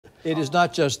It is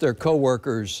not just their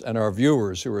co-workers and our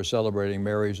viewers who are celebrating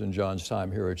Mary's and John's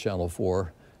time here at Channel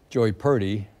 4. Joy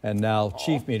Purdy and now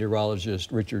Chief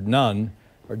Meteorologist Richard Nunn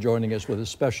are joining us with a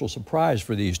special surprise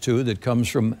for these two that comes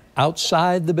from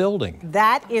outside the building.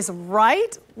 That is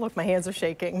right. Look, my hands are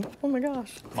shaking. Oh my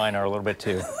gosh. Mine are a little bit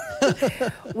too.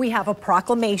 We have a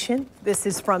proclamation. This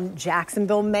is from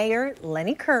Jacksonville Mayor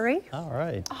Lenny Curry. All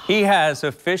right. He has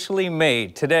officially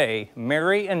made today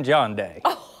Mary and John Day.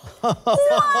 What?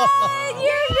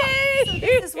 So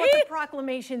this is what the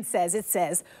proclamation says. It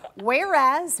says,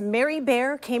 whereas Mary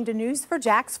Bear came to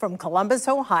News4Jax from Columbus,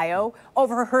 Ohio,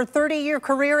 over her 30-year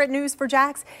career at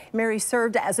News4Jax, Mary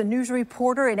served as a news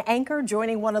reporter and anchor,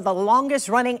 joining one of the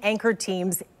longest-running anchor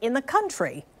teams in the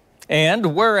country.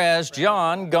 And whereas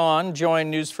John Gahn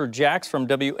joined News4Jax from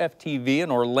WFTV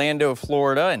in Orlando,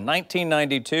 Florida in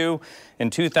 1992, in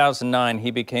 2009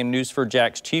 he became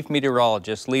News4Jax chief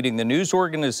meteorologist, leading the news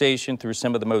organization through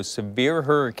some of the most severe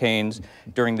hurricanes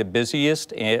during the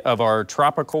busiest of our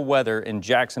tropical weather in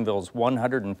Jacksonville's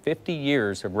 150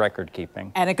 years of record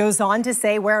keeping. And it goes on to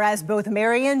say, whereas both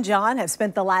Mary and John have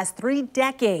spent the last 3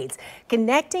 decades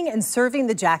connecting and serving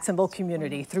the Jacksonville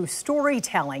community through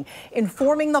storytelling,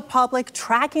 informing the public,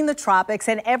 tracking the tropics,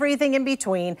 and everything in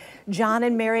between, John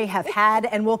and Mary have had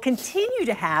and will continue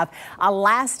to have a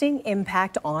lasting impact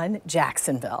on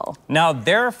Jacksonville. Now,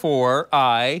 therefore,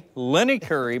 I, Lenny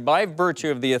Curry, by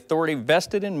virtue of the authority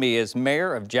vested in me as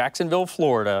mayor of Jacksonville,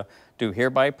 Florida, do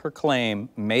hereby proclaim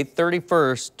May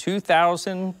 31st,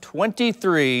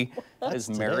 2023 as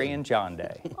Mary and John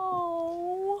Day.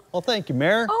 Oh. Well, thank you,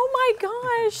 Mayor. Oh my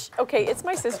gosh. Okay, it's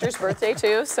my sister's birthday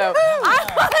too, so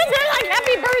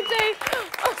happy birthday,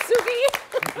 oh, Suki.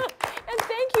 And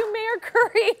thank you, Mayor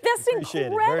Curry. That's Appreciate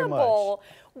incredible. it very much.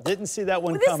 Didn't see that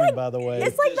one coming, by the way.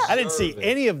 It's like I didn't see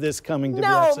any of this coming, to be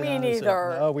No, absolutely me honest.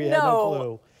 neither. No, we had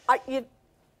no clue. Do you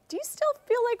still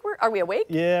feel like are we awake?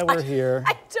 Yeah, we're here.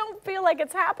 I don't feel like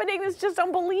it's happening. It's just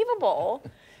unbelievable.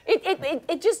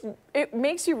 It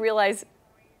makes you realize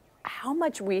how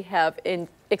much we have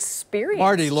experienced.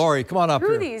 Marty, Lori, come on up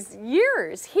through here. these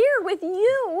years here with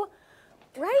you,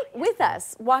 right with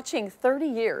us, watching 30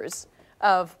 years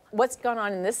of what's gone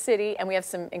on in this city, and we have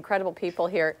some incredible people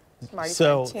here. Marty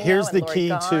So Fantino here's and the Lori key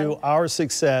Gahn. to our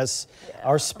success. Yeah.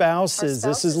 Our spouses.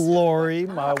 This is Lori,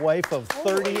 my wife of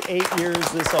 38 years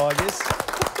this August.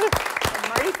 And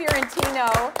Marty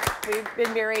Fiorentino. We've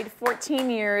been married 14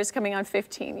 years, coming on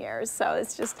 15 years. So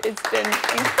it's been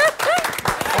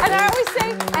And I always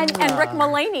say, and Rick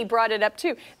Mullaney brought it up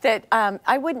too, that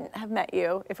I wouldn't have met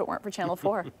you if it weren't for Channel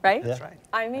 4, right? That's right.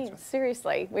 I mean,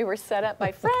 seriously, we were set up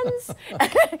by friends.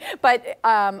 But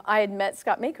I had met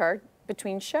Scott Makar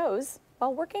between shows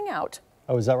while working out.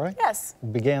 Oh, is that right? Yes.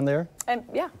 Began there? And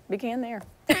yeah, began there.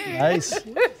 Nice.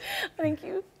 Thank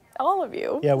you, all of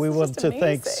you. Yeah, we This is want just to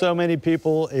thank amazing. so many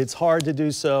people. It's hard to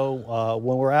do so.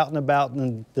 When we're out and about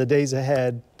in the days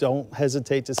ahead, don't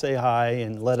hesitate to say hi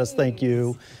and let us thank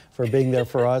you for being there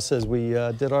for us as we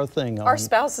did our thing. Our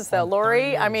spouses, though,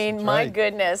 Lori, I mean, That's my right.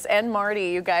 goodness, and Marty,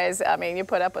 you guys, I mean, you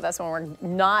put up with us when we're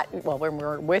not, well, when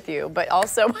we're with you, but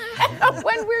also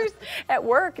when we're at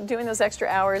work doing those extra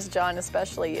hours, John,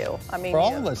 especially you. I mean, For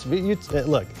all of us.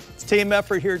 Look, it's team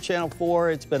effort here at Channel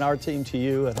 4. It's been our team to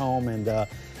you at home, and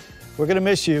we're going to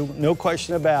miss you, no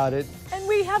question about it. And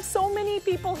we have so many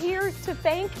people here to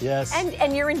thank. Yes.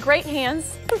 And you're in great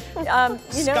hands. You know,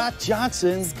 Scott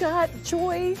Johnson. Scott,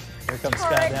 Joy. Here comes All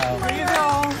Scott right, now. come on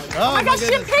now. Oh, my gosh, Jim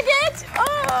goodness. Piggott.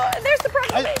 Oh, and there's the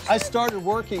proclamation. I started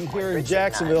working here in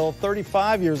Jacksonville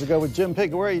 35 years ago with Jim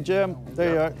Piggott. Where are you, Jim?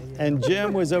 There you are. And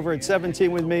Jim was over at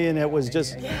 17 with me, and it was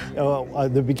just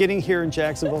the beginning here in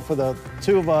Jacksonville for the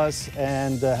two of us,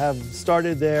 and have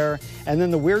started there. And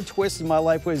then the weird twist in my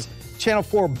life was Channel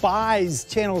 4 buys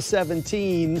Channel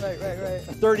 17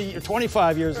 30 or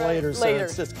 25 years later, so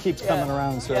it just keeps coming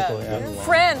around in circles. Yeah.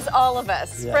 Friends, all of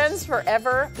us. Yes. Friends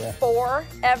forever,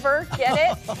 forever, get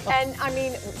it? And I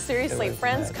mean, seriously,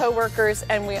 friends, co-workers,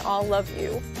 and we all love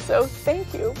you. So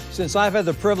thank you. Since I've had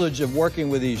the privilege of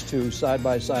working with these two side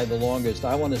by side the longest,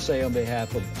 I want to say on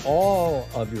behalf of all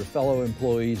of your fellow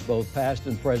employees, both past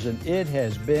and present, it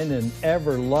has been an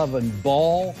ever-loving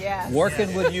ball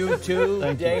working with you two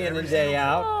day in and day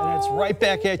out. And it's right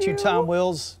back at you, Tom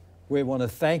Wills. We want to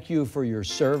thank you for your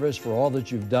service, for all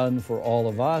that you've done for all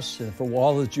of us, and for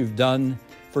all that you've done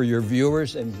for your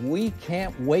viewers. And we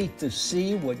can't wait to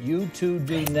see what you two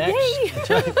do next.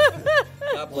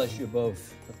 God bless you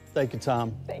both. Thank you,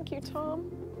 Tom. Thank you, Tom.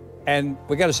 And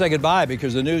we got to say goodbye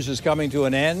because the news is coming to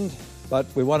an end. But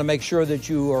we want to make sure that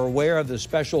you are aware of the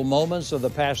special moments of the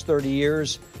past 30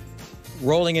 years.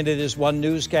 rolling into this one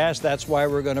newscast. That's why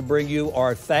we're going to bring you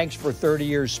our Thanks for 30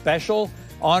 Years special,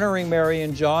 honoring Mary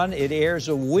and John. It airs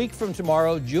a week from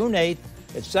tomorrow, June 8th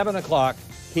at 7 o'clock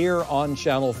here on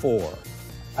Channel 4.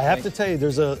 I have to tell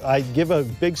you, I give a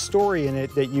big story in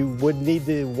it that you would need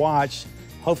to watch.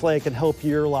 Hopefully I can help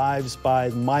your lives by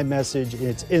my message.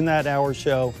 It's in that hour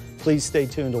show. Please stay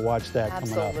tuned to watch that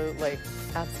coming up. Absolutely.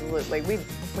 Absolutely.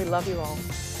 We love you all.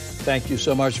 Thank you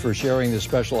so much for sharing this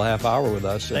special half hour with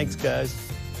us. Thanks, guys.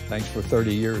 Thanks for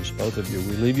 30 years, both of you.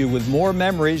 We leave you with more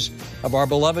memories of our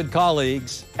beloved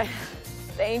colleagues.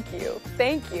 Thank you.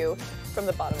 Thank you from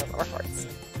the bottom of our hearts.